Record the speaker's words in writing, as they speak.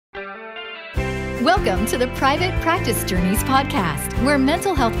Welcome to the Private Practice Journeys podcast, where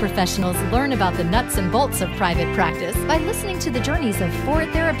mental health professionals learn about the nuts and bolts of private practice by listening to the journeys of 4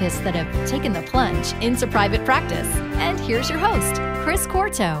 therapists that have taken the plunge into private practice. And here's your host, Chris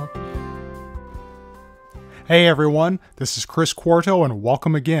Quarto. Hey everyone, this is Chris Quarto and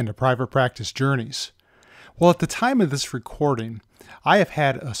welcome again to Private Practice Journeys. Well, at the time of this recording, I have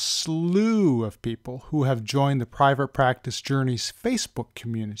had a slew of people who have joined the Private Practice Journeys Facebook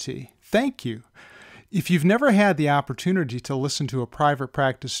community. Thank you. If you've never had the opportunity to listen to a Private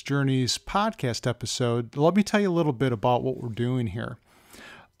Practice Journeys podcast episode, let me tell you a little bit about what we're doing here.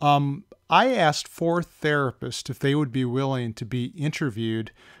 I asked 4 therapists if they would be willing to be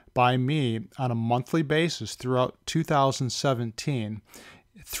interviewed by me on a monthly basis throughout 2017.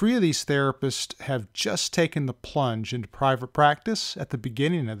 3 of these therapists have just taken the plunge into private practice at the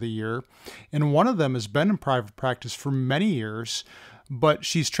beginning of the year, and one of them has been in private practice for many years, but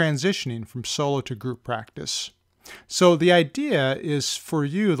she's transitioning from solo to group practice. So the idea is for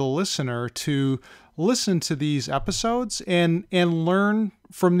you, the listener, to listen to these episodes and learn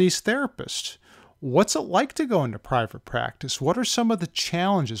from these therapists. What's it like to go into private practice? What are some of the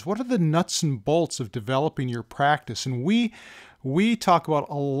challenges? What are the nuts and bolts of developing your practice? And we talk about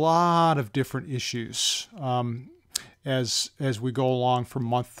a lot of different issues as we go along from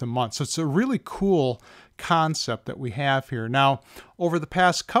month to month. So it's a really cool concept that we have here. Now, over the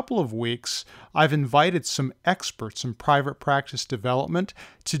past couple of weeks, I've invited some experts in private practice development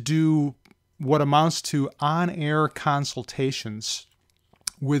to do what amounts to on-air consultations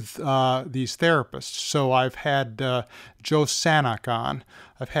with these therapists. So I've had Joe Sanak on,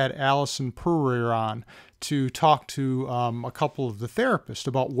 I've had Allison Purrier on to talk to a couple of the therapists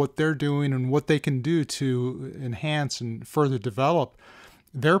about what they're doing and what they can do to enhance and further develop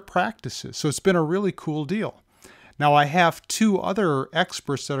their practices. So it's been a really cool deal. Now I have 2 other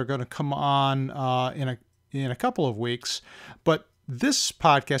experts that are going to come on in a couple of weeks, but this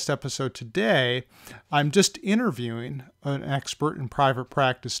podcast episode today, I'm just interviewing an expert in private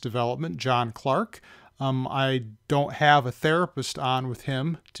practice development, John Clarke. I don't have a therapist on with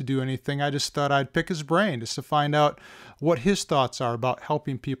him to do anything. I just thought I'd pick his brain just to find out what his thoughts are about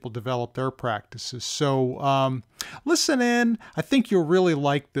helping people develop their practices. So listen in. I think you'll really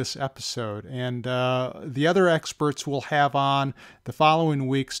like this episode. And the other experts will have on the following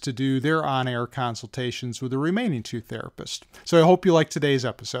weeks to do their on-air consultations with the remaining 2 therapists. So I hope you like today's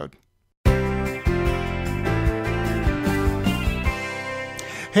episode.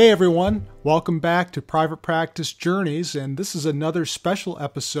 Hey everyone, welcome back to Private Practice Journeys, and this is another special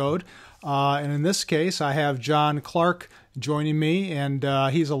episode. And in this case, I have John Clarke joining me, and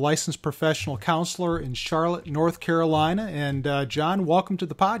he's a licensed professional counselor in Charlotte, North Carolina. And John, welcome to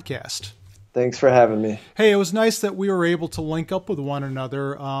the podcast. Thanks for having me. Hey, it was nice that we were able to link up with one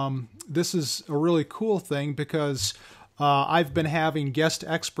another. This is a really cool thing because I've been having guest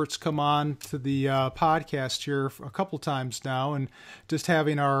experts come on to the podcast here a couple times now, and just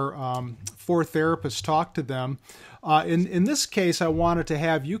having our 4 therapists talk to them. In this case, I wanted to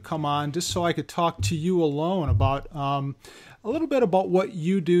have you come on just so I could talk to you alone about a little bit about what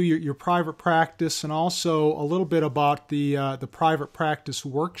you do, your private practice, and also a little bit about the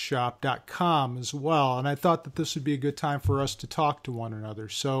privatepracticeworkshop.com as well. And I thought that this would be a good time for us to talk to one another.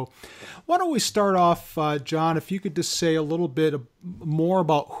 So why don't we start off, John, if you could just say a little bit more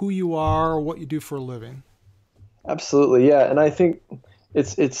about who you are, or what you do for a living. Absolutely, yeah. And I think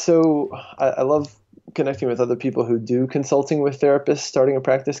it's so, I love connecting with other people who do consulting with therapists starting a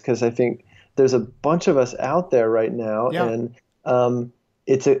practice, because I think there's a bunch of us out there right now, and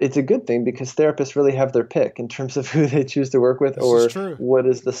it's a good thing because therapists really have their pick in terms of who they choose to work with, or what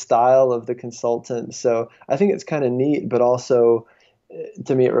is the style of the consultant. So I think it's kind of neat, but also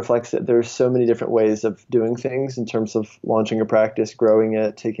to me it reflects that there's so many different ways of doing things in terms of launching a practice, growing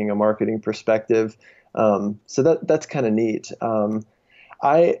it, taking a marketing perspective. So that's kind of neat.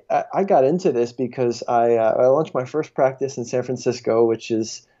 I got into this because I launched my first practice in San Francisco, which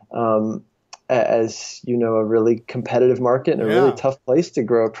is as you know, a really competitive market and a really tough place to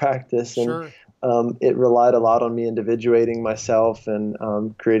grow a practice. And it relied a lot on me individuating myself and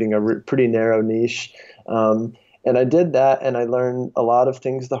creating a pretty narrow niche. And I did that, and I learned a lot of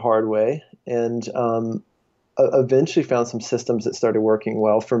things the hard way, and eventually found some systems that started working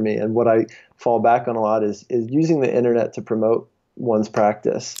well for me. And what I fall back on a lot is using the internet to promote one's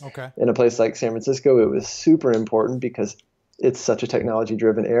practice. Okay. In a place like San Francisco, it was super important because it's such a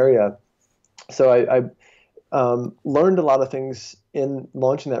technology-driven area. So I learned a lot of things in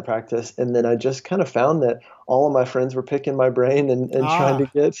launching that practice, and then I just kind of found that all of my friends were picking my brain and trying to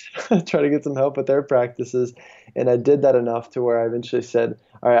get some help with their practices. And I did that enough to where I eventually said,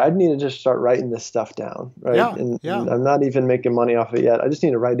 all right, I need to just start writing this stuff down, right? Yeah, And I'm not even making money off it yet. I just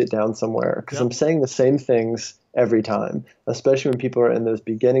need to write it down somewhere because I'm saying the same things every time, especially when people are in those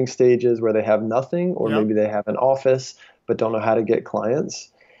beginning stages where they have nothing, or maybe they have an office but don't know how to get clients.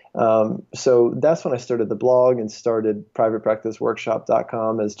 So that's when I started the blog and started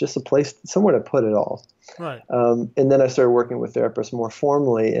privatepracticeworkshop.com as just a place, somewhere to put it all. Right. And then I started working with therapists more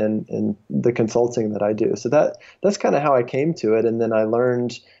formally in the consulting that I do. So that's kind of how I came to it. And then I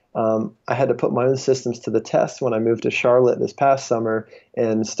learned I had to put my own systems to the test when I moved to Charlotte this past summer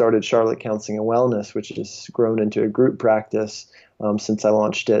and started Charlotte Counseling and Wellness, which has grown into a group practice since I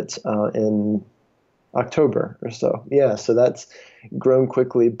launched it in October or so. Yeah, so that's grown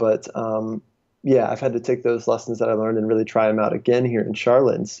quickly, but I've had to take those lessons that I learned and really try them out again here in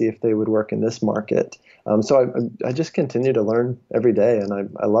Charlotte and see if they would work in this market. So I just continue to learn every day, and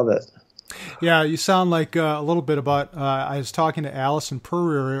I love it. Yeah, you sound like a little bit about, I was talking to Allison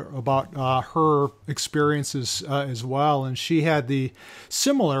Purrier about her experiences as well, and she had the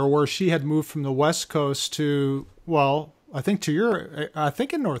similar where she had moved from the West Coast to, well, I think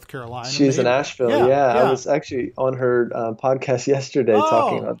in North Carolina. She's in Asheville. Yeah. I was actually on her podcast yesterday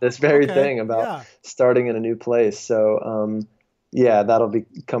talking about this very thing about starting in a new place. So, that'll be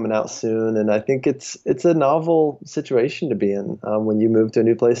coming out soon. And I think it's a novel situation to be in when you move to a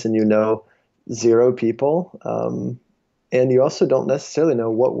new place and you know zero people. And you also don't necessarily know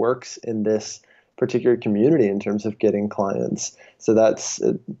what works in this particular community in terms of getting clients. So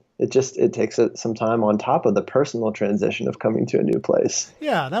it takes some time on top of the personal transition of coming to a new place.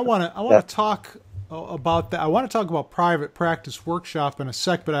 Yeah, and I want to talk about that. I want to talk about Private Practice Workshop in a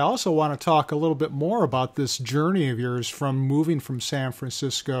sec, but I also want to talk a little bit more about this journey of yours from moving from San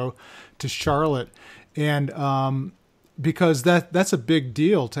Francisco to Charlotte, and because that's a big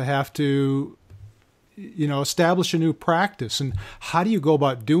deal to have to, establish a new practice. And how do you go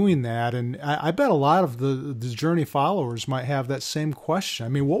about doing that? And I bet a lot of the Journey followers might have that same question. I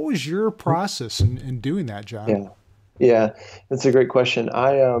mean, what was your process in doing that, John? Yeah, that's a great question.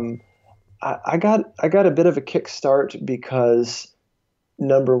 I got a bit of a kickstart because,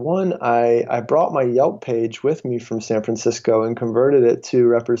 number one, I brought my Yelp page with me from San Francisco and converted it to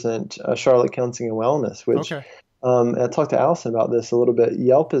represent Charlotte Counseling and Wellness, which I talked to Allison about this a little bit.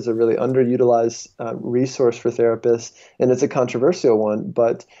 Yelp is a really underutilized resource for therapists, and it's a controversial one.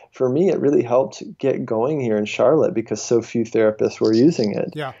 But for me, it really helped get going here in Charlotte because so few therapists were using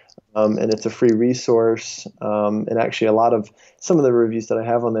it. Yeah. And it's a free resource. And actually, some of the reviews that I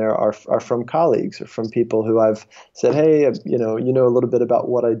have on there are from colleagues or from people who I've said, hey, you know a little bit about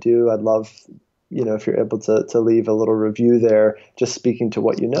what I do. I'd love, if you're able to leave a little review there, just speaking to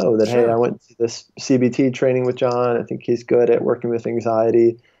what you know, that, Sure. Hey, I went to this CBT training with John. I think he's good at working with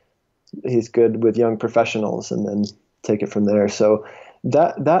anxiety. He's good with young professionals, and then take it from there. So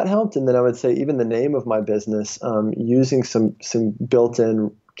that helped. And then I would say even the name of my business, using some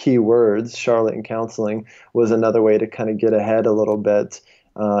built-in keywords, Charlotte and Counseling, was another way to kind of get ahead a little bit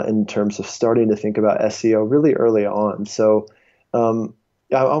in terms of starting to think about SEO really early on. So I'm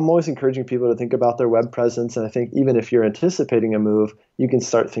always encouraging people to think about their web presence. And I think even if you're anticipating a move, you can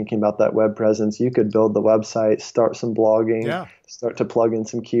start thinking about that web presence. You could build the website, start some blogging, start to plug in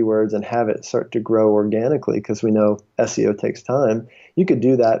some keywords and have it start to grow organically, because we know SEO takes time. You could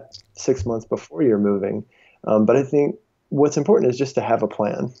do that 6 months before you're moving. But I think what's important is just to have a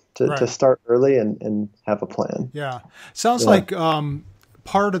plan, to start early and have a plan. Yeah. Sounds like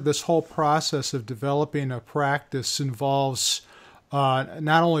part of this whole process of developing a practice involves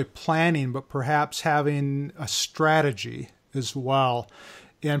not only planning, but perhaps having a strategy as well.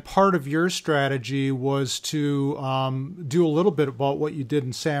 And part of your strategy was to do a little bit about what you did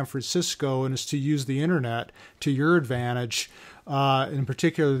in San Francisco, and is to use the internet to your advantage, in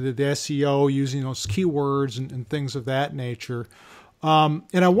particular the SEO, using those keywords and things of that nature. And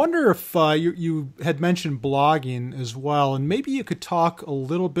I wonder if you had mentioned blogging as well, and maybe you could talk a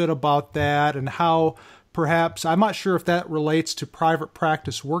little bit about that and how perhaps, I'm not sure if that relates to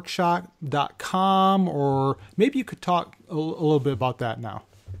privatepracticeworkshop.com, or maybe you could talk a little bit about that now.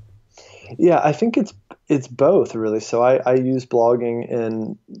 Yeah, I think it's both, really. So I use blogging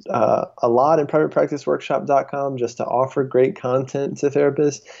in a lot in privatepracticeworkshop.com just to offer great content to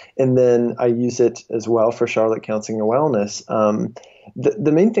therapists, and then I use it as well for Charlotte Counseling and Wellness.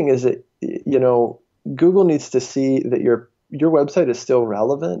 The main thing is that Google needs to see that your website is still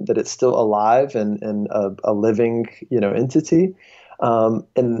relevant, that it's still alive and a living entity.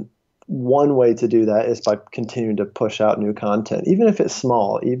 And one way to do that is by continuing to push out new content, even if it's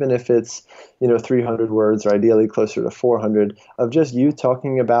small, even if it's 300 words, or ideally closer to 400, of just you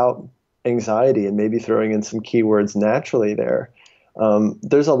talking about anxiety and maybe throwing in some keywords naturally there.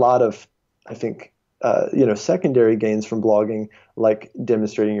 There's a lot of, I think, secondary gains from blogging, like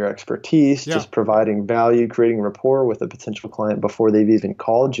demonstrating your expertise, Yeah. just providing value, creating rapport with a potential client before they've even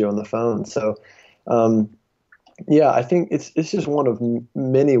called you on the phone. So, yeah, I think it's just one of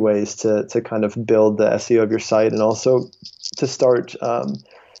many ways to kind of build the SEO of your site, and also to start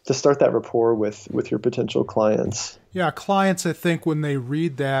that rapport with your potential clients. Yeah, clients, I think when they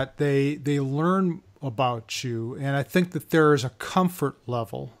read that, they learn about you, and I think that there is a comfort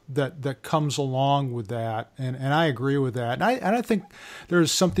level that comes along with that, and I agree with that. And I think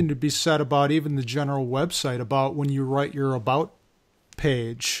there's something to be said about even the general website, about when you write your about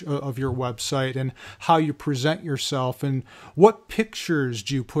page of your website and how you present yourself, and what pictures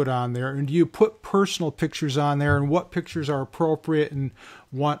do you put on there, and do you put personal pictures on there, and what pictures are appropriate and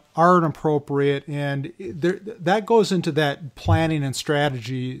what aren't appropriate, and that goes into that planning and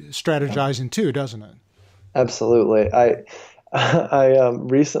strategizing too, doesn't it? Absolutely. I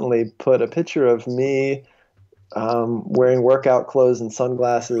recently put a picture of me wearing workout clothes and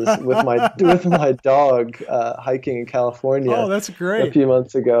sunglasses with my dog hiking in Oh, California that's a great. few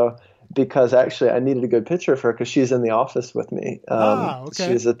months ago, because actually I needed a good picture of her because she's in the office with me. Okay.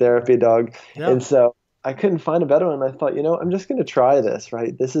 She's a therapy dog, Yeah. and so I couldn't find a better one. I thought, I'm just going to try this.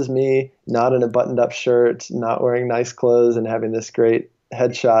 Right, this is me, not in a buttoned-up shirt, not wearing nice clothes, and having this great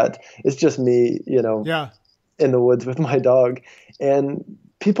headshot. It's just me, Yeah. in the woods with my dog, and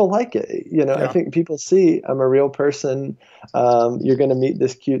people like it. I Yeah. think people see I'm a real person. You're going to meet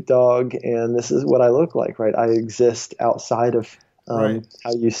this cute dog, and this is what I look like, right? I exist outside of Right.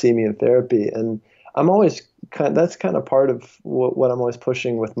 how you see me in therapy, and I'm always that's kind of part of what I'm always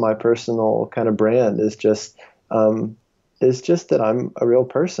pushing with my personal kind of brand is just that I'm a real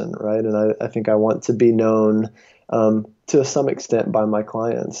person, right? And I think I want to be known to some extent by my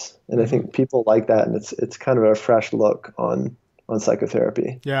clients, and I Mm-hmm. think people like that, and it's kind of a fresh look on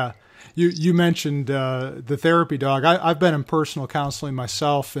psychotherapy. Yeah. You mentioned the therapy dog. I've been in personal counseling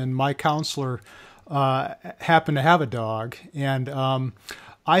myself, and my counselor happened to have a dog, and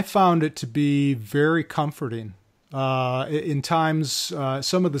I found it to be very comforting. In times,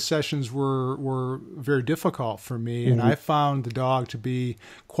 some of the sessions were very difficult for me, and I found the dog to be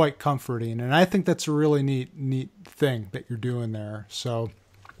quite comforting. And I think that's a really neat thing that you're doing there. So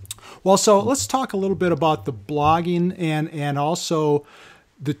let's talk a little bit about the blogging and also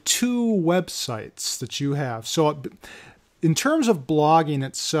the two websites that you have. So in terms of blogging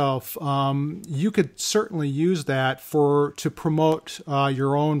itself, you could certainly use that to promote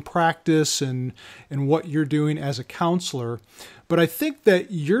your own practice and what you're doing as a counselor. But I think that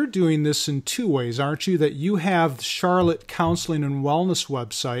you're doing this in two ways, aren't you? That you have the Charlotte Counseling and Wellness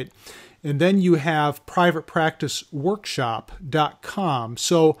website, and then you have privatepracticeworkshop.com.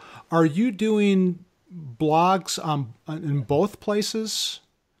 So are you doing blogs in both places?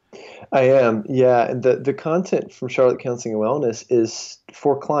 I am, yeah. And the content from Charlotte Counseling and Wellness is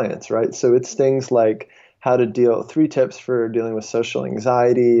for clients, right? So it's things like how to 3 tips for dealing with social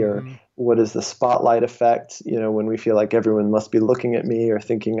anxiety, or Mm-hmm. what is the spotlight effect, when we feel like everyone must be looking at me or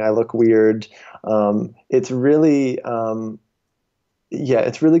thinking I look weird. It's really,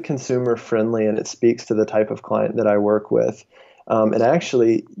 it's really consumer friendly, and it speaks to the type of client that I work with. And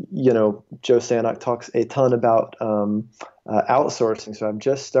actually, Joe Sanok talks a ton about outsourcing. So I've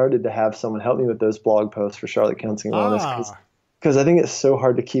just started to have someone help me with those blog posts for Charlotte Counseling and Wellness, because I think it's so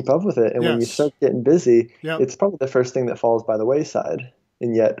hard to keep up with it. And when you Yes. start getting busy, Yep. it's probably the first thing that falls by the wayside.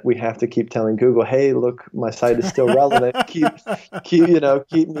 And yet we have to keep telling Google, "Hey, look, my site is still relevant. keep me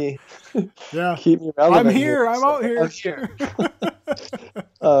Yeah. keep me I'm relevant here." here. I'm So out I'm here. here.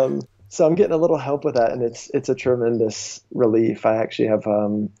 So I'm getting a little help with that, and it's a tremendous relief. I actually have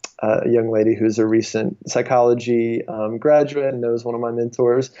a young lady who's a recent psychology graduate and knows one of my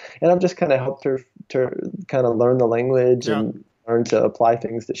mentors, and I've just kind of helped her to kind of learn the language Yeah. and learn to apply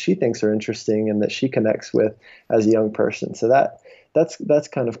things that she thinks are interesting and that she connects with as a young person. So that's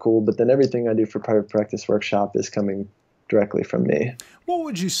kind of cool. But then everything I do for Private Practice Workshop is coming directly from me. What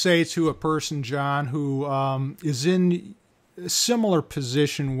would you say to a person, John, who is in a similar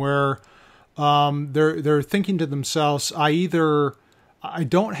position where they're thinking to themselves, I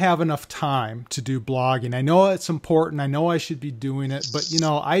don't have enough time to do blogging. I know it's important. I know I should be doing it, but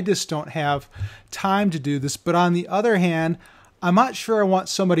I just don't have time to do this. But on the other hand, I'm not sure I want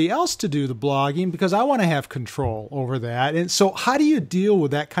somebody else to do the blogging because I want to have control over that. And so how do you deal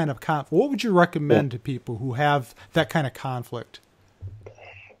with that kind of conflict? What would you recommend to people who have that kind of conflict?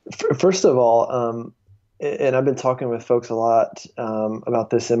 First of all, and I've been talking with folks a lot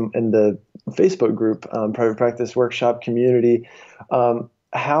about this in the Facebook group, Private Practice Workshop community.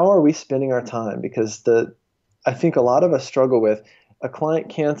 How are we spending our time? Because I think a lot of us struggle with, a client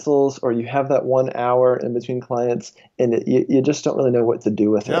cancels or you have that 1 hour in between clients and you just don't really know what to do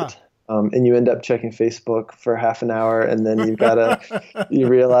with Yeah. it. And you end up checking Facebook for half an hour, and then you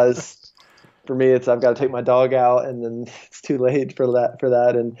realize, for me, I've got to take my dog out, and then it's too late for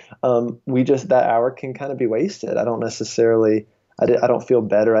that. And that hour can kind of be wasted. I don't necessarily, I don't feel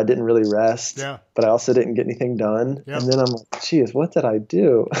better. I didn't really rest, Yeah. but I also didn't get anything done. Yep. And then I'm like, geez, what did I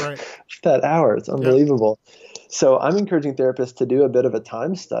do? Right. That hour? It's unbelievable. Yep. So I'm encouraging therapists to do a bit of a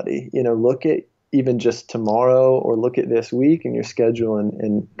time study, look at even just tomorrow or look at this week in your schedule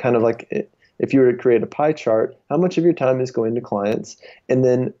and kind of like if you were to create a pie chart, how much of your time is going to clients? And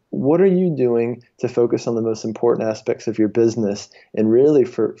then what are you doing to focus on the most important aspects of your business? And really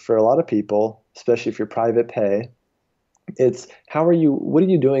for a lot of people, especially if you're private pay, it's what are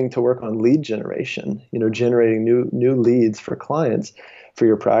you doing to work on lead generation, generating new leads for clients for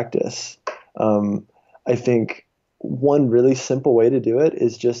your practice. I think one really simple way to do it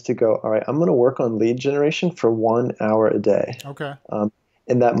is just to go, all right, I'm going to work on lead generation for 1 hour a day. Okay.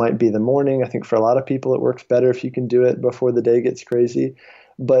 And that might be the morning. I think for a lot of people, it works better if you can do it before the day gets crazy.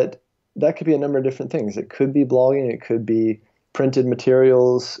 But that could be a number of different things. It could be blogging. It could be printed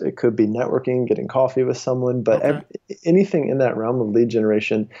materials. It could be networking, getting coffee with someone. But anything in that realm of lead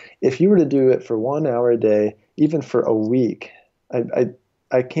generation, if you were to do it for 1 hour a day, even for a week,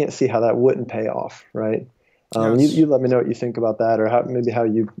 I can't see how that wouldn't pay off, right? Yes. You let me know what you think about that, or how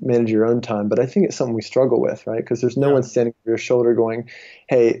you manage your own time. But I think it's something we struggle with, right? Because there's no one standing over your shoulder going,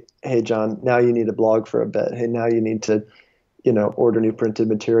 hey, John, now you need to blog for a bit. Hey, now you need to, order new printed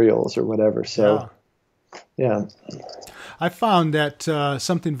materials or whatever. So, yeah. I found that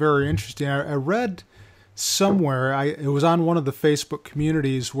something very interesting. I read somewhere, it was on one of the Facebook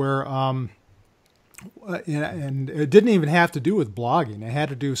communities where, and it didn't even have to do with blogging. It had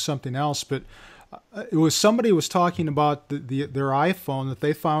to do with something else, but it was somebody was talking about their iPhone that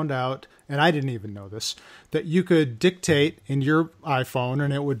they found out, and I didn't even know this, that you could dictate in your iPhone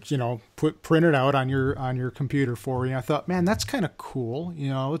and it would, print it out on your computer for you. And I thought, man, that's kind of cool.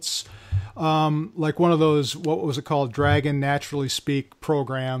 It's like one of those, what was it called, Dragon Naturally Speak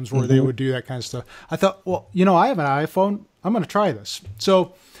programs where they would do that kind of stuff. I thought, well, I have an iPhone. I'm going to try this.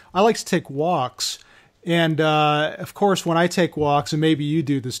 So I like to take walks. And, of course, when I take walks, and maybe you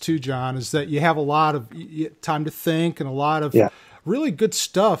do this too, John, is that you have a lot of time to think and a lot of really good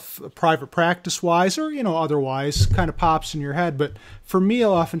stuff, private practice-wise or, otherwise, kind of pops in your head. But for me,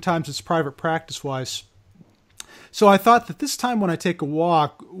 oftentimes it's private practice-wise. So I thought that this time when I take a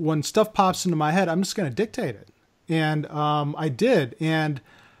walk, when stuff pops into my head, I'm just going to dictate it. And I did. And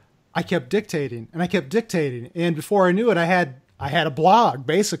I kept dictating, and I kept dictating. And before I knew it, I had a blog,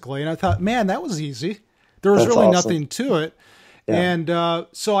 basically. And I thought, man, that was easy. There was really nothing to it. Yeah. And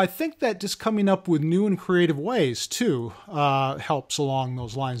so I think that just coming up with new and creative ways, too, helps along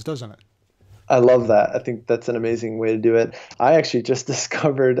those lines, doesn't it? I love that. I think that's an amazing way to do it. I actually just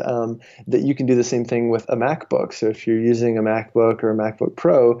discovered that you can do the same thing with a MacBook. So if you're using a MacBook or a MacBook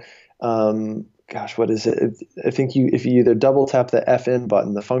Pro, what is it? I think if you either double tap the FN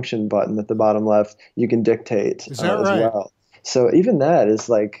button, the function button at the bottom left, you can dictate is that as right? well. So even that is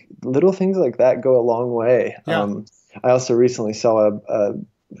like little things like that go a long way. Yeah. I also recently saw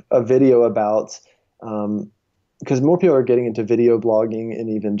a video about because more people are getting into video blogging and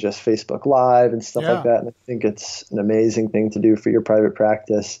even just Facebook Live and stuff like that. And I think it's an amazing thing to do for your private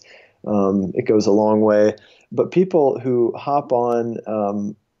practice. It goes a long way. But people who hop on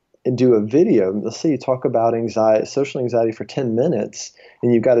and do a video, let's say you talk about social anxiety for 10 minutes,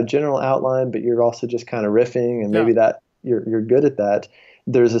 and you've got a general outline, but you're also just kind of riffing, and maybe that you're good at that.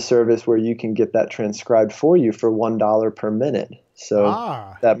 There's a service where you can get that transcribed for you for $1 per minute.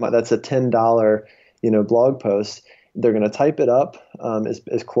 So that's a $10, blog post. They're going to type it up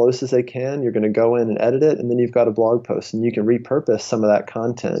as close as they can. You're going to go in and edit it, and then you've got a blog post, and you can repurpose some of that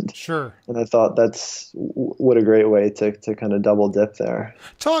content. Sure. And I thought what a great way to kind of double dip there.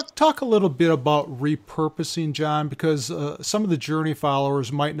 Talk a little bit about repurposing, John, because some of the Journey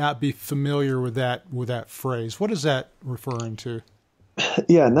followers might not be familiar with that phrase. What is that referring to?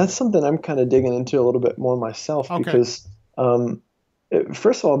 Yeah, and that's something I'm kind of digging into a little bit more myself because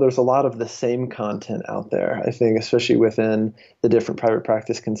first of all, there's a lot of the same content out there, I think, especially within the different private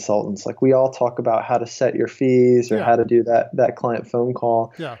practice consultants. Like we all talk about how to set your fees or how to do that client phone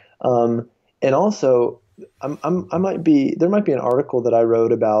call. Yeah. And also, there might be an article that I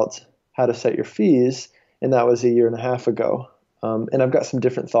wrote about how to set your fees, and that was 1.5 years ago. and I've got some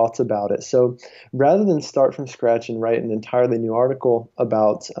different thoughts about it. So rather than start from scratch and write an entirely new article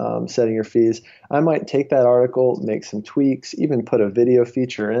about setting your fees, I might take that article, make some tweaks, even put a video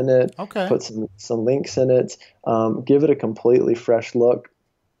feature in it, Okay. put some links in it, give it a completely fresh look,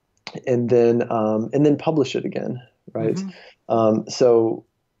 and then publish it again, right? So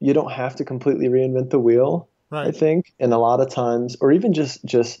you don't have to completely reinvent the wheel. Right. I think, and a lot of times, or even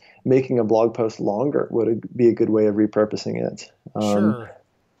just making a blog post longer would be a good way of repurposing it. Sure.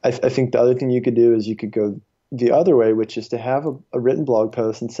 I think the other thing you could do is you could go the other way, which is to have a written blog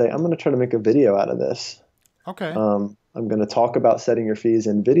post and say, I'm going to try to make a video out of this. Okay. I'm going to talk about setting your fees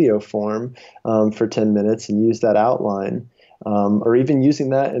in video form for 10 minutes and use that outline, or even using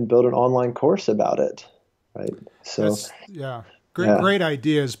that and build an online course about it. Right. So, yeah. Great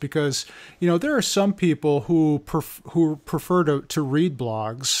ideas, because there are some people who prefer to read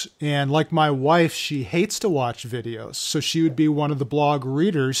blogs, and like my wife, she hates to watch videos, so she would be one of the blog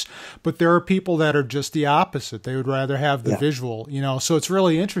readers. But there are people that are just the opposite; they would rather have the visual. So it's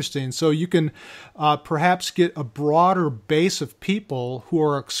really interesting. So you can perhaps get a broader base of people who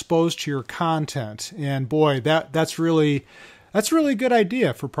are exposed to your content, and boy, that's really a good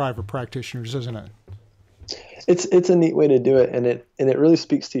idea for private practitioners, isn't it? It's a neat way to do it, and it really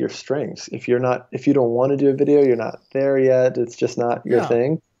speaks to your strengths. If you don't want to do a video, you're not there yet, it's just not your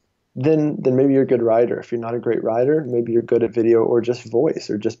thing, then maybe you're a good writer. If you're not a great writer, maybe you're good at video or just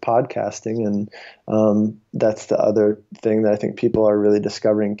voice or just podcasting, and that's the other thing that I think people are really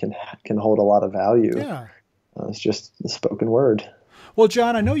discovering can hold a lot of value. Yeah. It's just the spoken word. Well,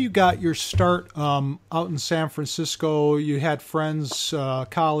 John, I know you got your start out in San Francisco. You had friends,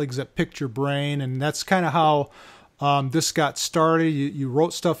 colleagues that picked your brain, and that's kind of how this got started. You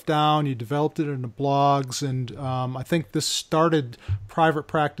wrote stuff down, you developed it into blogs, and I think this started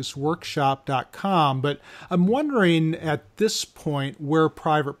privatepracticeworkshop.com. But I'm wondering at this point where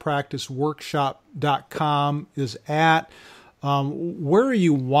privatepracticeworkshop.com is at. Where are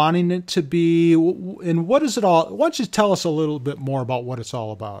you wanting it to be, and what is it all? Why don't you tell us a little bit more about what it's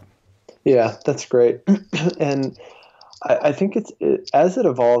all about? Yeah, that's great. And I think as it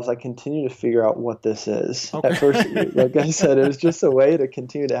evolves, I continue to figure out what this is. Okay. At first, like I said, it was just a way to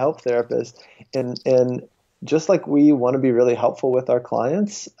continue to help therapists, and just like we want to be really helpful with our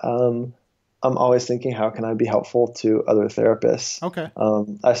clients, I'm always thinking, how can I be helpful to other therapists? Okay.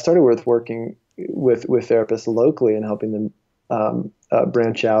 I started with working with therapists locally and helping them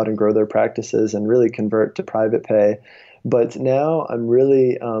branch out and grow their practices and really convert to private pay. But now I'm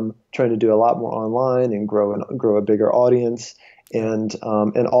really trying to do a lot more online and grow a bigger audience and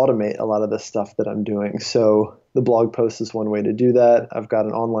automate a lot of the stuff that I'm doing. So the blog post is one way to do that. I've got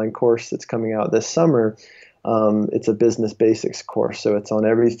an online course that's coming out this summer. It's a business basics course, so it's on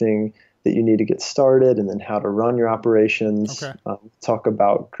everything that you need to get started, and then how to run your operations. Okay. Talk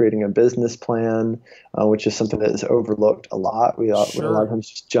about creating a business plan, which is something that is overlooked a lot. We a lot of times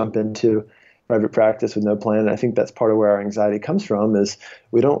just jump into private practice with no plan. And I think that's part of where our anxiety comes from, is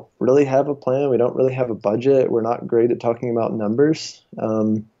we don't really have a plan. We don't really have a budget. We're not great at talking about numbers.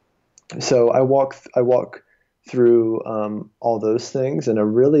 So I walk through all those things in a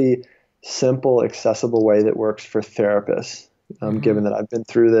really simple, accessible way that works for therapists. Given that I've been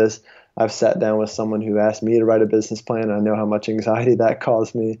through this, I've sat down with someone who asked me to write a business plan, and I know how much anxiety that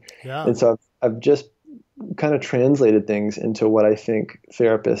caused me. Yeah. And so I've just kind of translated things into what I think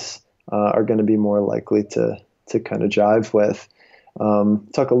therapists are going to be more likely to kind of jive with.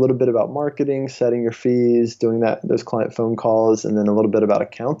 Talk a little bit about marketing, setting your fees, doing those client phone calls, and then a little bit about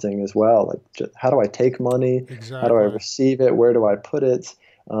accounting as well. Like, how do I take money? Exactly. How do I receive it? Where do I put it?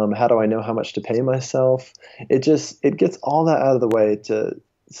 How do I know how much to pay myself? It gets all that out of the way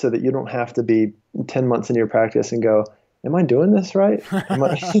so that you don't have to be 10 months into your practice and go, am I doing this right?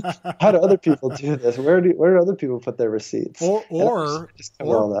 How do other people do this? Where do other people put their receipts? Or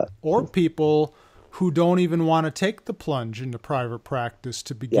people who don't even want to take the plunge into private practice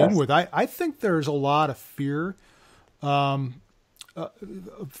to begin with. I think there's a lot of fear from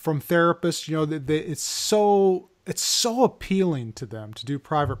therapists. It's so appealing to them to do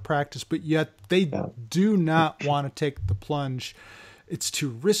private practice, but yet they do not want to take the plunge. It's too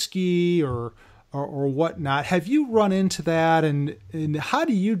risky or whatnot. Have you run into that, and how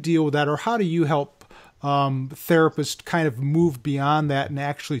do you deal with that, or how do you help therapists kind of move beyond that and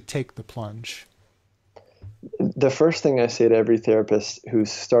actually take the plunge? The first thing I say to every therapist who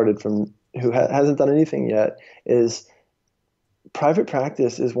hasn't done anything yet is private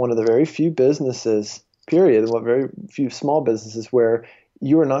practice is one of the very few businesses, very few small businesses where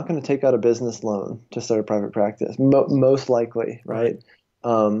you are not going to take out a business loan to start a private practice, most likely, right?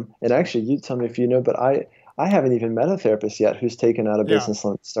 And actually, you tell me if you know, but I I haven't even met a therapist yet who's taken out a Yeah. business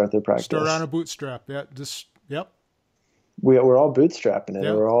loan to start their practice. Start on a bootstrap. Yeah. Yep. We're all bootstrapping it.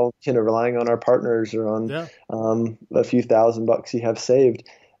 Yeah. We're all, relying on our partners or on Yeah. a few $1,000 you have saved.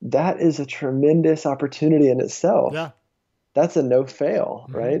 That is a tremendous opportunity in itself. Yeah. That's a no fail,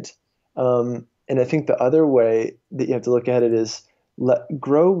 Mm-hmm. right? And I think the other way that you have to look at it is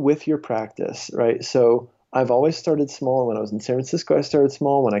grow with your practice, right? So I've always started small. When I was in San Francisco, I started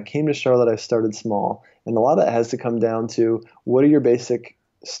small. When I came to Charlotte, I started small. And a lot of that has to come down to what are your basic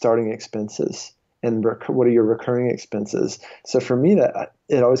starting expenses and what are your recurring expenses. So for me, that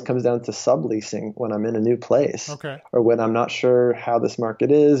it always comes down to subleasing when I'm in a new place, Okay. or when I'm not sure how this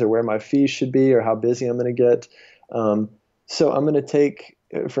market is or where my fees should be or how busy I'm going to get. So I'm going to take,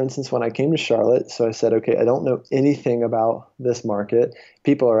 for instance, when I came to Charlotte, so I said, okay, I don't know anything about this market.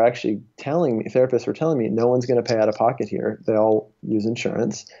 People are actually telling me, therapists were telling me, no one's going to pay out of pocket here. They all use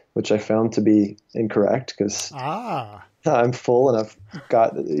insurance, which I found to be incorrect because I'm full and I've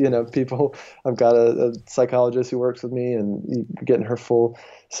got, people, I've got a psychologist who works with me and getting her full.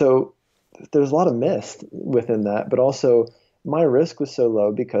 So there's a lot of myth within that, but also my risk was so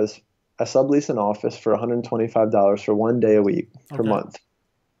low because I sublease an office for $125 for 1 day a week per month,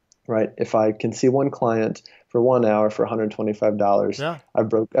 right? If I can see one client for 1 hour for $125, I've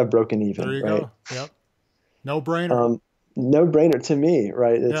broken even. There you right? go. Yep. No brainer. No brainer to me,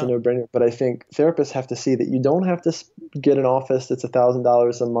 right? It's a no brainer. But I think therapists have to see that you don't have to get an office that's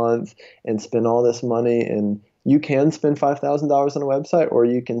 $1,000 a month and spend all this money. And you can spend $5,000 on a website, or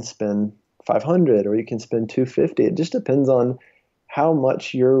you can spend $500, or you can spend $250. It just depends on how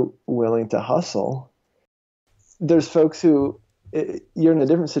much you're willing to hustle. There's folks who you're in a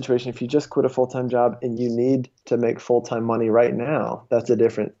different situation. If you just quit a full-time job and you need to make full-time money right now, that's a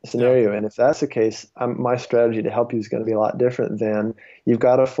different scenario. And if that's the case, my strategy to help you is going to be a lot different than you've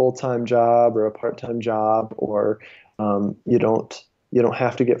got a full-time job or a part-time job, or you don't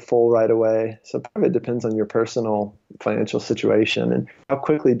have to get full right away. So part of it depends on your personal financial situation and how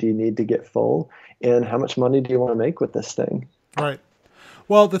quickly do you need to get full, and how much money do you want to make with this thing. Right.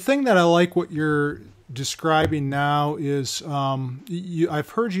 Well, the thing that I like what you're describing now is I've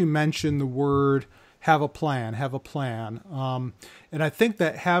heard you mention the word have a plan. And I think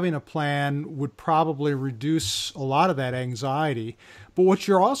that having a plan would probably reduce a lot of that anxiety. But what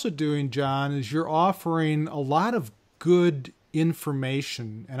you're also doing, John, is you're offering a lot of good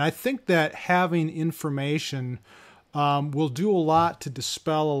information. And I think that having information will do a lot to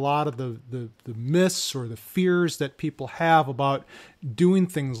dispel a lot of the myths or the fears that people have about doing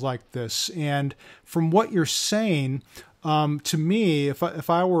things like this. And from what you're saying, to me, if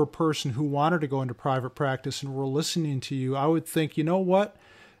I were a person who wanted to go into private practice and were listening to you, I would think, you know what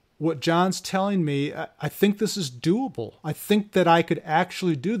John's telling me, I think this is doable. I think that I could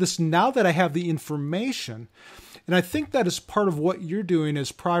actually do this now that I have the information. And I think that is part of what you're doing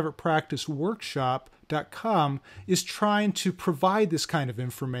as privatepracticeworkshop.com is trying to provide this kind of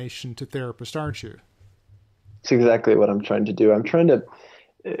information to therapists, aren't you? It's exactly what I'm trying to do. I'm trying to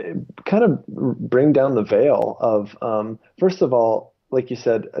kind of bring down the veil of, first of all, like you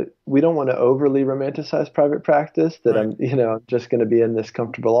said, we don't want to overly romanticize private practice, that I'm just going to be in this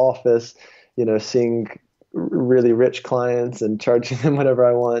comfortable office, seeing really rich clients and charging them whatever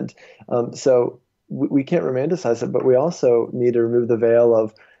I want. So we can't romanticize it, but we also need to remove the veil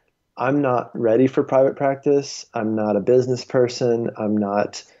of, I'm not ready for private practice. I'm not a business person. I'm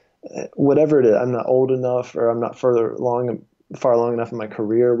not whatever it is. I'm not old enough, or I'm not far long enough in my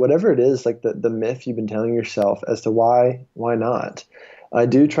career. Whatever it is, like the myth you've been telling yourself as to why not. I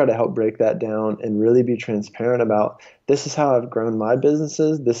do try to help break that down and really be transparent about, this is how I've grown my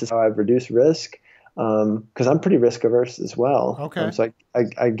businesses. This is how I've reduced risk. Because I'm pretty risk averse as well. Okay. So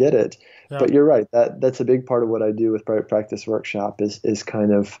I get it. Yeah. But you're right. That's a big part of what I do with Private Practice Workshop is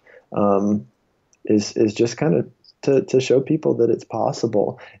kind of is just kind of to show people that it's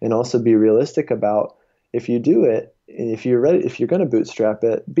possible, and also be realistic about, if you do it, and if you're going to bootstrap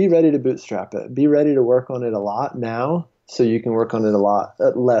it, be ready to bootstrap it. Be ready to work on it a lot now, so you can work on it a lot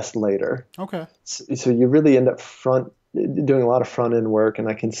less later. Okay. So you really end up doing a lot of front end work, and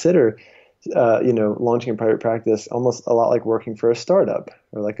I consider launching a private practice almost a lot like working for a startup,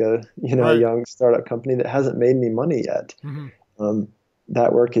 or like a a young startup company that hasn't made any money yet. Mm-hmm.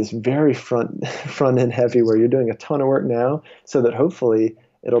 That work is very front end heavy, where you're doing a ton of work now, so that hopefully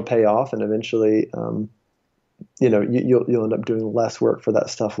it'll pay off, and eventually, you'll end up doing less work for that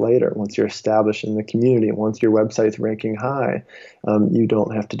stuff later. Once you're established in the community, once your website's ranking high, you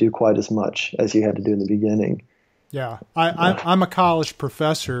don't have to do quite as much as you had to do in the beginning. Yeah, I'm a college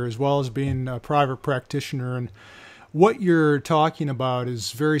professor as well as being a private practitioner, and what you're talking about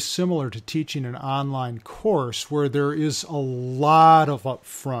is very similar to teaching an online course where there is a lot of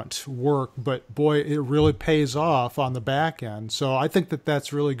upfront work, but boy, it really pays off on the back end. So I think that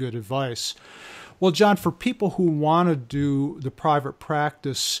that's really good advice. Well, John, for people who want to do the private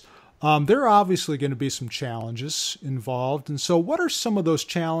practice, there are obviously going to be some challenges involved. And so what are some of those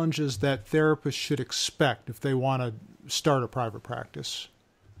challenges that therapists should expect if they want to start a private practice?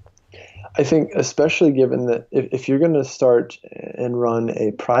 I think especially given that if you're going to start and run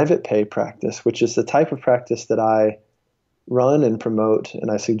a private pay practice, which is the type of practice that I run and promote, and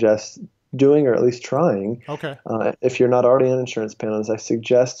I suggest doing or at least trying. Okay. If you're not already on insurance panels, I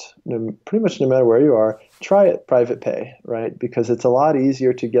suggest pretty much no matter where you are, try it private pay, right? Because it's a lot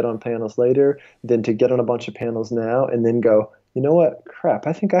easier to get on panels later than to get on a bunch of panels now and then go, you know what, crap,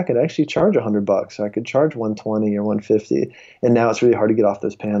 I think I could actually charge $100 or I could charge $120 or $150. And now it's really hard to get off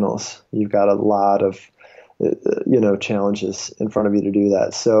those panels. You've got a lot of, challenges in front of you to do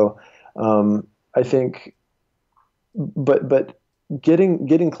that. So I think, but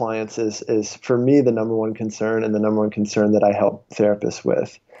getting clients is for me the number one concern and the number one concern that I help therapists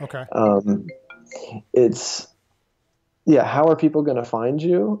with. Okay. How are people going to find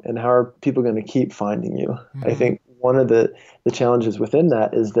you and how are people going to keep finding you? Mm-hmm. I think one of the challenges within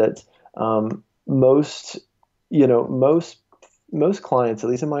that is that most clients, at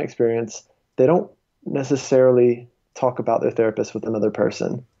least in my experience, they don't necessarily talk about their therapist with another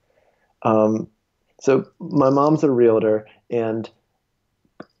person. So my mom's a realtor, and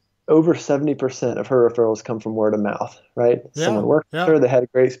over 70% of her referrals come from word of mouth, right? Yeah, Someone worked with her, they had a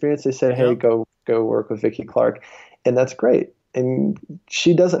great experience. They say, hey, Yeah. go work with Vicki Clarke. And that's great. And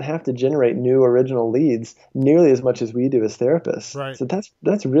she doesn't have to generate new original leads nearly as much as we do as therapists. Right. So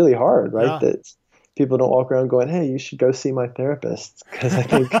that's really hard, right? Yeah. That people don't walk around going, hey, you should go see my therapist. Because I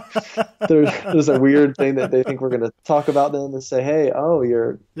think there's a weird thing that they think we're going to talk about them and say, hey, oh,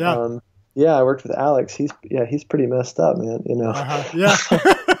 you're, I worked with Alex. He's pretty messed up, man. Yeah.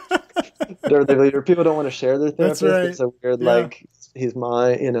 People don't want to share their therapist. That's right. It's a weird, he's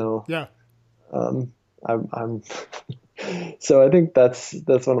my, Yeah. I'm so I think that's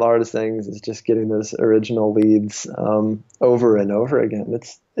one of the hardest things is just getting those original leads over and over again.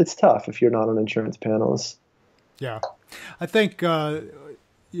 It's tough if you're not on insurance panels. Yeah. I think,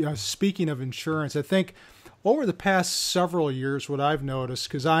 speaking of insurance, I think over the past several years, what I've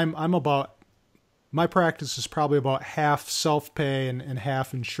noticed, because my practice is probably about half self-pay and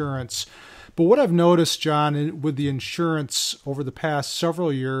half insurance. But what I've noticed, John, with the insurance over the past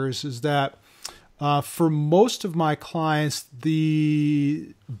several years is that for most of my clients,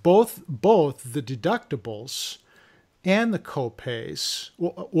 both the deductibles and the co-pays,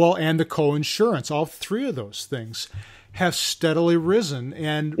 and the co-insurance, all three of those things have steadily risen,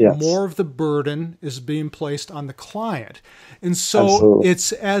 and more of the burden is being placed on the client. And so Absolutely.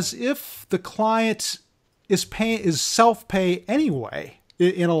 It's as if the client is self-pay anyway,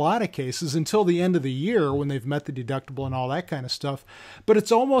 in a lot of cases, until the end of the year when they've met the deductible and all that kind of stuff. But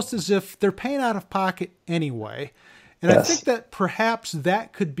it's almost as if they're paying out of pocket anyway. And I think that perhaps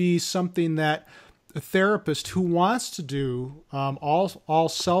that could be something that a therapist who wants to do all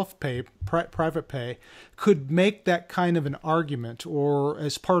self-pay, private pay, could make that kind of an argument, or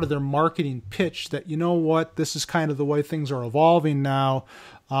as part of their marketing pitch, that, you know what, this is kind of the way things are evolving now.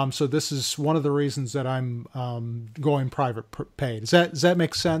 So this is one of the reasons that I'm going private pay. Does that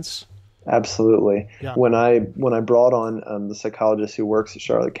make sense? Absolutely. Yeah. When I brought on the psychologist who works at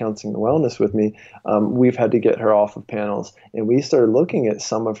Charlotte Counseling and Wellness with me, we've had to get her off of panels, and we started looking at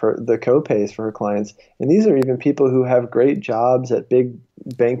some of the co-pays for her clients. And these are even people who have great jobs at big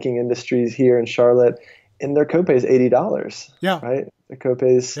banking industries here in Charlotte, and their copay is $80. Yeah. Right. The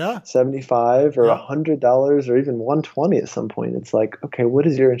copay is $75 or $100 or even $120 at some point. It's like, okay, what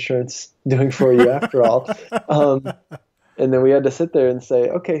is your insurance doing for you after all? And then we had to sit there and say,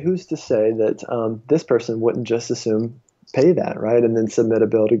 okay, who's to say that this person wouldn't just assume pay that, right? And then submit a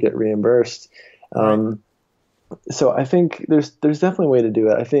bill to get reimbursed. Right. So I think there's definitely a way to do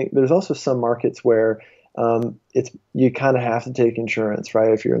it. I think there's also some markets where you kind of have to take insurance,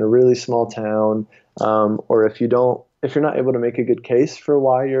 right? If you're in a really small town, or if you're not able to make a good case for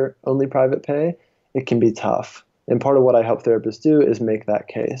why you're only private pay, it can be tough. And part of what I help therapists do is make that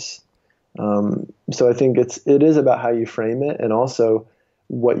case. So I think it is about how you frame it, and also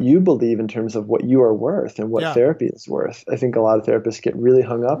what you believe in terms of what you are worth and what therapy is worth. I think a lot of therapists get really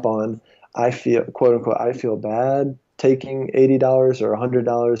hung up on, I feel, quote unquote, I feel bad taking $80 or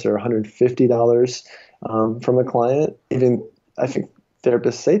 $100 or $150 from a client. Even I think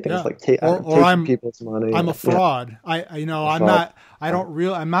therapists say things Yeah. like, I'm or taking people's money. I'm a fraud. I'm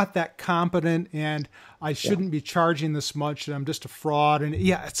not that competent, and I shouldn't be charging this much, and I'm just a fraud. And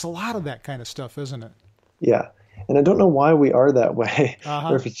yeah, it's a lot of that kind of stuff, isn't it? Yeah. And I don't know why we are that way,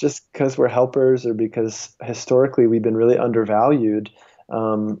 Uh-huh. or if it's just because we're helpers or because historically we've been really undervalued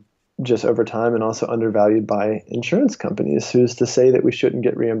just over time, and also undervalued by insurance companies. Who's to say that we shouldn't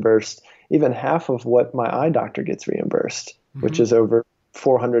get reimbursed even half of what my eye doctor gets reimbursed, which is over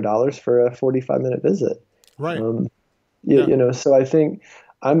 $400 for a 45-minute visit. Right. So I think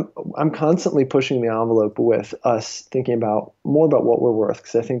I'm constantly pushing the envelope with us thinking more about what we're worth,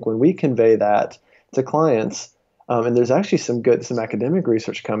 because I think when we convey that to clients, and there's actually some academic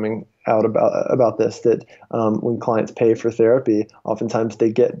research coming out about this, that when clients pay for therapy, oftentimes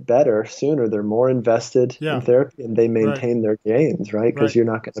they get better sooner. They're more invested in therapy, and they maintain their gains, right? Because you're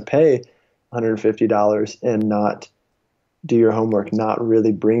not going to pay $150 and not do your homework, not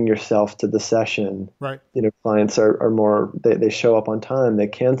really bring yourself to the session. Right. Clients are more, they show up on time, they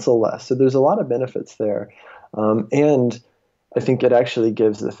cancel less. So there's a lot of benefits there. And I think it actually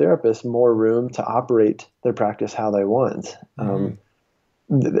gives the therapist more room to operate their practice how they want.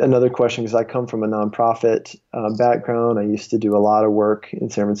 Another question, because I come from a nonprofit background, I used to do a lot of work in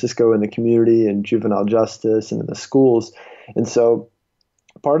San Francisco in the community and juvenile justice and in the schools. And so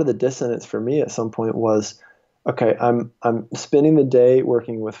part of the dissonance for me at some point was, okay, I'm spending the day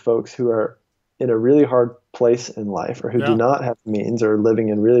working with folks who are in a really hard place in life, or who do not have means, or living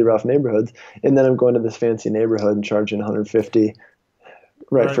in really rough neighborhoods, and then I'm going to this fancy neighborhood and charging $150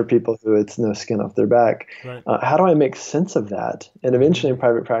 for people who it's no skin off their back. Right. How do I make sense of that? And eventually in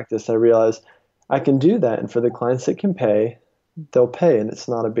private practice, I realized I can do that, and for the clients that can pay, they'll pay, and it's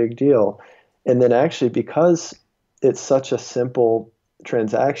not a big deal. And then actually, because it's such a simple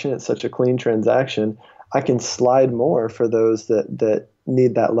transaction, it's such a clean transaction, I can slide more for those that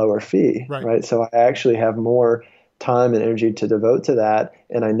need that lower fee, right? So I actually have more time and energy to devote to that,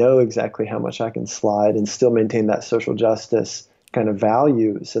 and I know exactly how much I can slide and still maintain that social justice kind of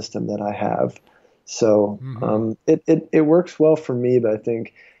value system that I have. So it works well for me, but I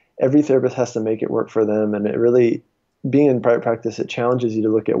think every therapist has to make it work for them. And it really, being in private practice, it challenges you to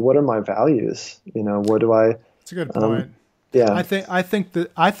look at, what are my values? What do I? That's a good point. Yeah, I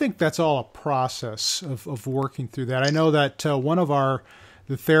think that's all a process of working through that. I know that one of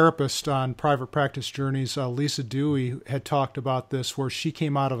the therapist on Private Practice Journeys, Lisa Dewey, had talked about this, where she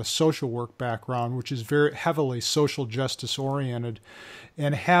came out of a social work background, which is very heavily social justice oriented,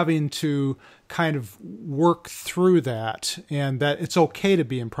 and having to kind of work through that, and that it's okay to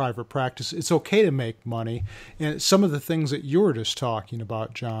be in private practice. It's okay to make money, and some of the things that you were just talking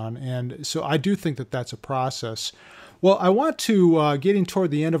about, John. And so I do think that that's a process. Well, I want to, getting toward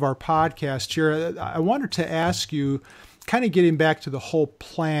the end of our podcast here, I wanted to ask you, kind of getting back to the whole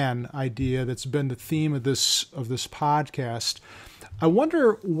plan idea that's been the theme of this podcast. I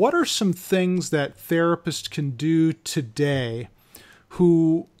wonder, what are some things that therapists can do today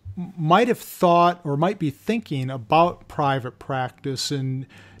who might have thought or might be thinking about private practice, and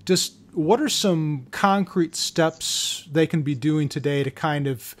just what are some concrete steps they can be doing today to kind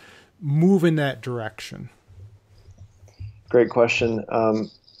of move in that direction? Great question.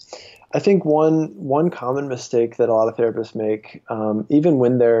 I think one common mistake that a lot of therapists make, even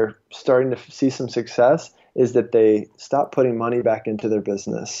when they're starting to see some success, is that they stop putting money back into their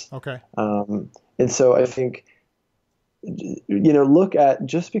business. Okay. And so I think, look at,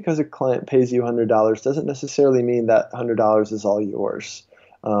 just because a client pays you $100 doesn't necessarily mean that $100 is all yours.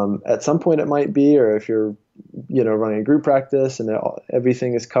 At some point it might be, or if you're running a group practice and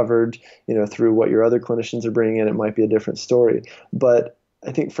everything is covered, through what your other clinicians are bringing in, it might be a different story. But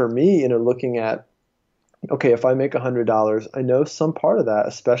I think for me, looking at, okay, if I make $100, I know some part of that,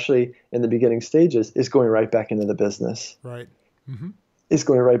 especially in the beginning stages, is going right back into the business. Right. Mm-hmm. It's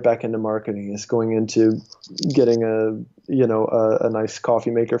going right back into marketing. It's going into getting a nice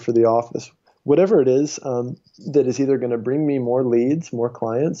coffee maker for the office. Whatever it is, that is either going to bring me more leads, more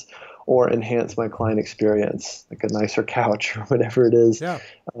clients, or enhance my client experience, like a nicer couch or whatever it is. Yeah.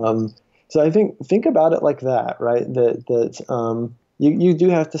 So I think about it like that, right? You do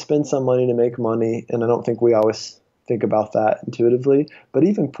have to spend some money to make money, and I don't think we always think about that intuitively. But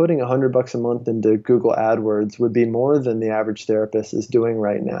even putting $100 a month into Google AdWords would be more than the average therapist is doing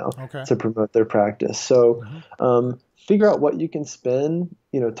right now to promote their practice. So figure out what you can spend,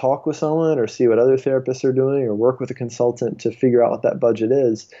 talk with someone or see what other therapists are doing, or work with a consultant to figure out what that budget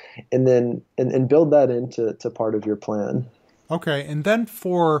is, and then and build that into part of your plan. Okay. And then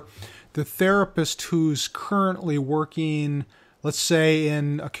for the therapist who's currently working, let's say,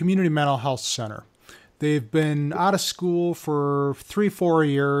 in a community mental health center, They've been out of school for 3-4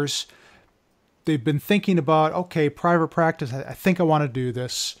 years. They've been thinking about, okay, private practice, I think I want to do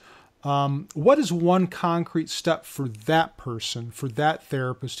this. What is one concrete step for that person, for that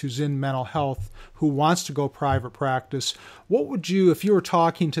therapist who's in mental health, who wants to go private practice? What would you, if you were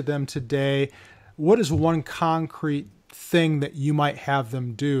talking to them today, what is one concrete thing that you might have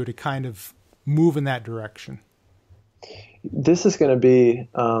them do to kind of move in that direction? This is going to be,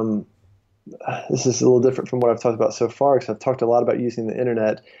 this is a little different from what I've talked about so far, because I've talked a lot about using the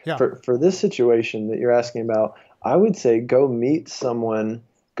internet. Yeah. For this situation that you're asking about, I would say go meet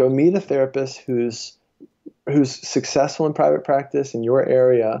a therapist who's successful in private practice in your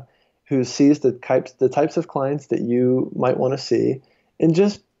area, who sees the types of clients that you might want to see, and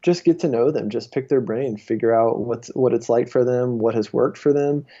just get to know them, just pick their brain, figure out what it's like for them, what has worked for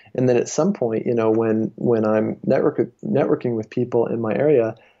them. And then at some point, when I'm networking with people in my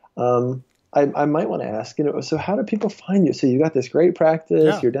area, I might want to ask, so how do people find you? So you got this great practice,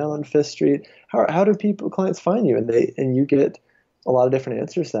 Yeah. You're down on Fifth Street. How do clients find you? And you get a lot of different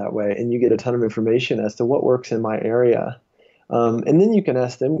answers that way, and you get a ton of information as to what works in my area. And then you can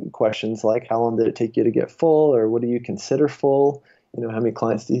ask them questions like, how long did it take you to get full, or what do you consider full? How many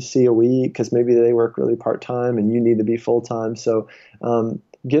clients do you see a week? Because maybe they work really part-time and you need to be full-time. So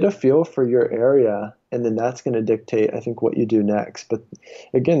get a feel for your area, and then that's going to dictate, I think, what you do next. But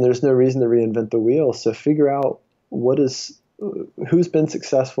again, there's no reason to reinvent the wheel. So figure out who's been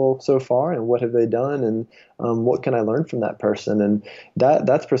successful so far and what have they done, and what can I learn from that person? And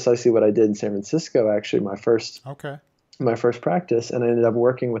that's precisely what I did in San Francisco, actually, my first practice. And I ended up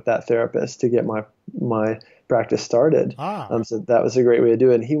working with that therapist to get my practice started. So that was a great way to do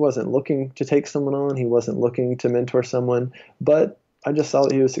it. And he wasn't looking to take someone on. He wasn't looking to mentor someone, but I just saw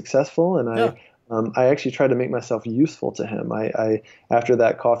that he was successful, and I actually tried to make myself useful to him. I after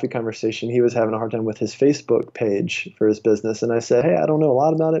that coffee conversation, he was having a hard time with his Facebook page for his business. And I said, hey, I don't know a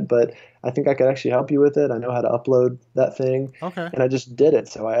lot about it, but I think I could actually help you with it. I know how to upload that thing. Okay. And I just did it.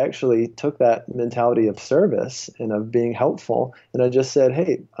 So I actually took that mentality of service and of being helpful, and I just said,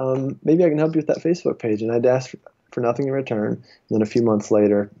 hey, maybe I can help you with that Facebook page. And I'd asked for nothing in return. And then a few months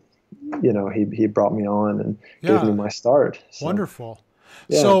later, he brought me on and gave me my start. So, wonderful.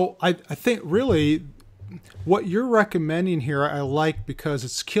 Yeah. So I think really what you're recommending here, I like, because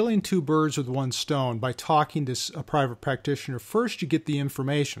it's killing two birds with one stone by talking to a private practitioner. First, you get the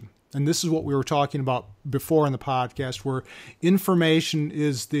information. And this is what we were talking about before in the podcast, where information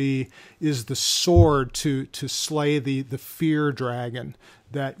is the sword to slay the fear dragon.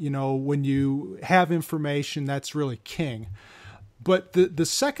 That, when you have information, that's really king. But the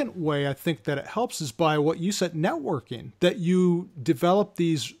second way I think that it helps is by what you said, networking, that you develop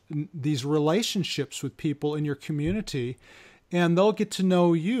these relationships with people in your community, and they'll get to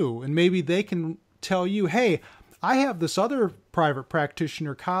know you, and maybe they can tell you, hey, I have this other private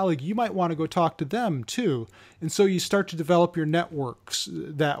practitioner colleague, you might want to go talk to them too. And so you start to develop your networks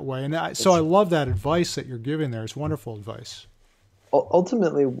that way. And so I love that advice that you're giving there. It's wonderful advice.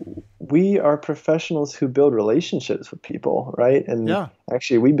 Ultimately, we are professionals who build relationships with people, right? And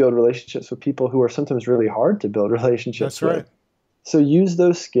actually, we build relationships with people who are sometimes really hard to build relationships with. That's right. So use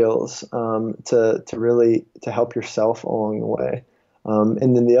those skills to really help yourself along the way.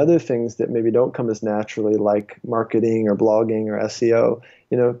 And then the other things that maybe don't come as naturally, like marketing or blogging or SEO,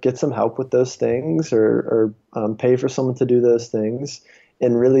 get some help with those things, or pay for someone to do those things.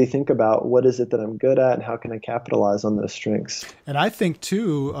 And really think about what is it that I'm good at and how can I capitalize on those strengths. And I think,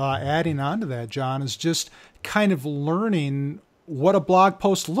 too, adding on to that, John, is just kind of learning what a blog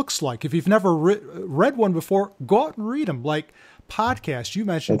post looks like. If you've never read one before, go out and read them. Like podcasts, you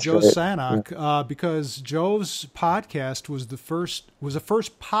mentioned Joe Sanok, because Joe's podcast was the first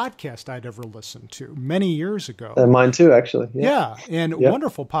podcast I'd ever listened to many years ago. And mine too, actually. Yeah, and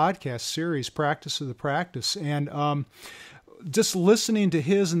wonderful podcast series, Practice of the Practice. And just listening to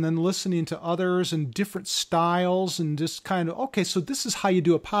his and then listening to others and different styles, and just kind of, okay, so this is how you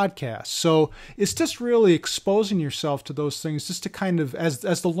do a podcast. So it's just really exposing yourself to those things just to kind of, as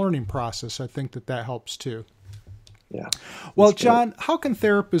the learning process, I think that helps too. Yeah. Well, John, how can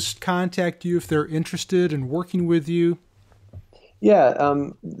therapists contact you if they're interested in working with you? Yeah,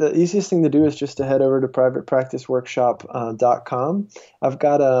 the easiest thing to do is just to head over to privatepracticeworkshop.com. I've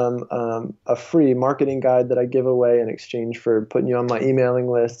got a free marketing guide that I give away in exchange for putting you on my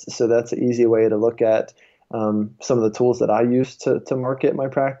emailing list. So that's an easy way to look at some of the tools that I use to market my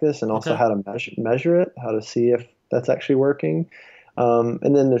practice, and also how to measure it, how to see if that's actually working.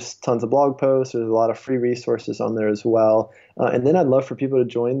 And then there's tons of blog posts. There's a lot of free resources on there as well. And then I'd love for people to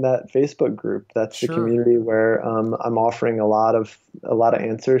join that Facebook group. That's the community where I'm offering a lot of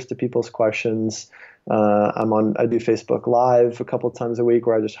answers to people's questions. I do Facebook Live a couple of times a week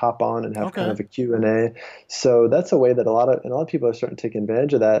where I just hop on and have kind of a Q&A. So that's a way that a lot of people are starting to take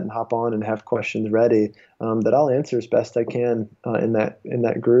advantage of that and hop on and have questions ready that I'll answer as best I can in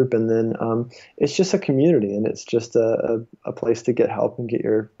that group. And then it's just a community, and it's just a place to get help and get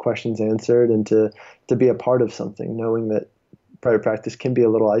your questions answered, and to be a part of something, knowing that private practice can be a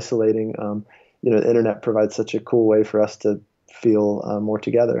little isolating. The internet provides such a cool way for us to feel more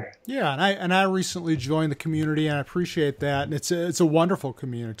together. Yeah, and I recently joined the community, and I appreciate that. And it's a wonderful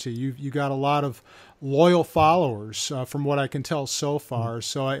community. You got a lot of loyal followers from what I can tell so far.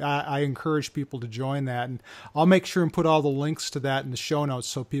 So I encourage people to join that, and I'll make sure and put all the links to that in the show notes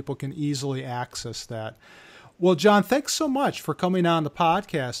so people can easily access that. Well, John, thanks so much for coming on the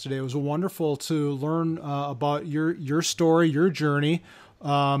podcast today. It was wonderful to learn about your story, your journey,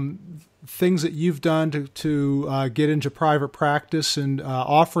 things that you've done to get into private practice, and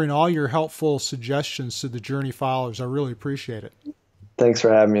offering all your helpful suggestions to the Journey followers. I really appreciate it. Thanks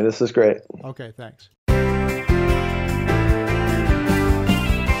for having me. This is great. Okay, thanks.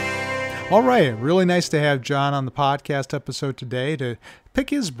 All right, really nice to have John on the podcast episode today to pick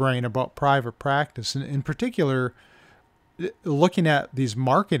his brain about private practice, and in particular, looking at these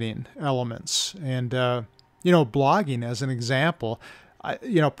marketing elements and, blogging as an example.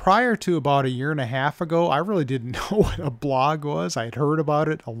 Prior to about a year and a half ago, I really didn't know what a blog was. I had heard about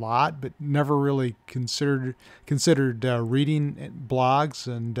it a lot, but never really considered reading blogs.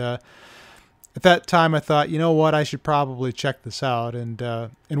 And at that time, I thought, you know what, I should probably check this out. And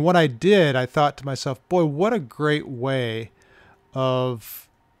when I did, I thought to myself, boy, what a great way of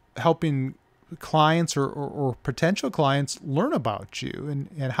helping clients or potential clients learn about you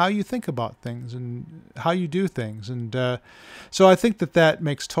and how you think about things and how you do things. And so I think that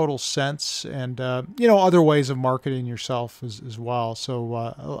makes total sense, and other ways of marketing yourself as well.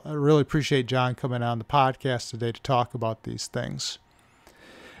 So I really appreciate John coming on the podcast today to talk about these things.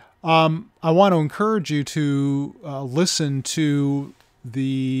 I want to encourage you to listen to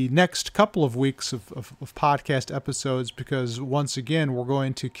the next couple of weeks of podcast episodes, because once again, we're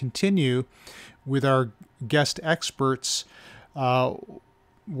going to continue with our guest experts. We're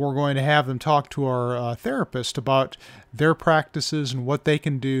going to have them talk to our therapist about their practices and what they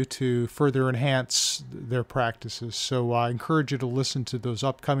can do to further enhance their practices. So I encourage you to listen to those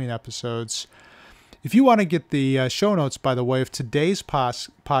upcoming episodes. If you want to get the show notes, by the way, of today's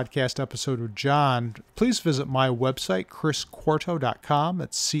podcast episode with John, please visit my website, chrisquarto.com.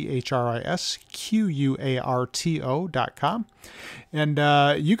 That's ChrisQuarto.com. And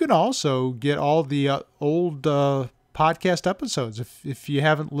you can also get all the old podcast episodes. If you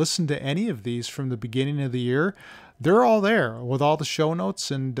haven't listened to any of these from the beginning of the year, they're all there with all the show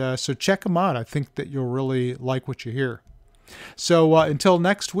notes. And so check them out. I think that you'll really like what you hear. So until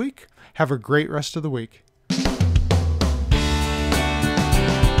next week, have a great rest of the week.